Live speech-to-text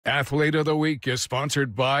Athlete of the Week is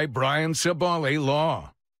sponsored by Brian Sabali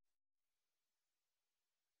Law.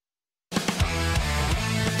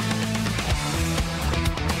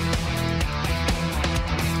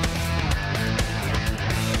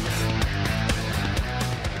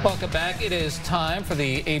 Welcome back. It is time for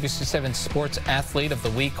the ABC7 Sports Athlete of the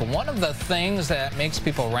Week. One of the things that makes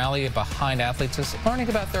people rally behind athletes is learning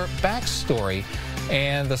about their backstory.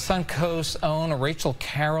 And the Suncoast's own Rachel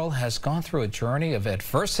Carroll has gone through a journey of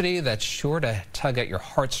adversity that's sure to tug at your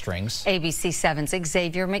heartstrings. ABC7's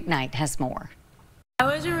Xavier McKnight has more. I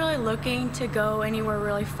wasn't really looking to go anywhere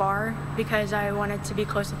really far because I wanted to be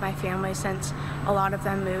close with my family since a lot of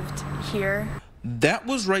them moved here. That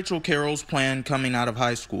was Rachel Carroll's plan coming out of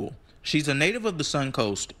high school. She's a native of the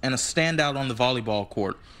Suncoast and a standout on the volleyball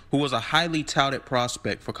court who was a highly touted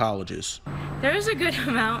prospect for colleges. There was a good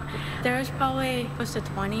amount. There was probably close to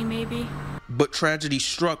 20 maybe. But tragedy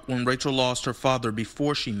struck when Rachel lost her father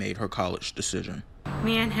before she made her college decision.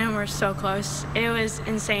 Me and him were so close. It was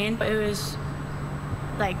insane. It was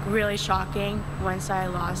really shocking once I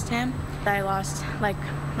lost him. I lost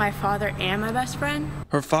my father and my best friend.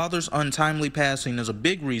 Her father's untimely passing is a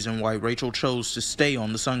big reason why Rachel chose to stay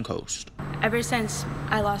on the Suncoast. Ever since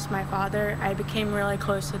I lost my father, I became really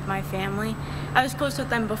close with my family. I was close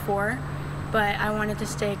with them before, but I wanted to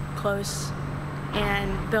stay close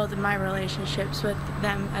and build my relationships with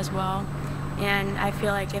them as well. And I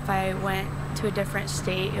feel like if I went to a different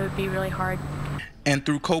state, it would be really hard. And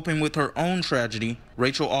through coping with her own tragedy,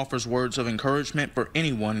 Rachel offers words of encouragement for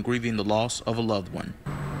anyone grieving the loss of a loved one.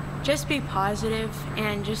 Just be positive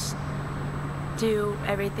and just do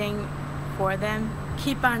everything for them.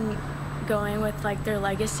 Keep on going with their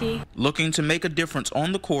legacy. Looking to make a difference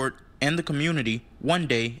on the court and the community one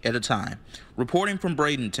day at a time. Reporting from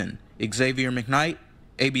Bradenton, Xavier McKnight,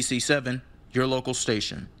 ABC7, your local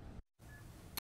station.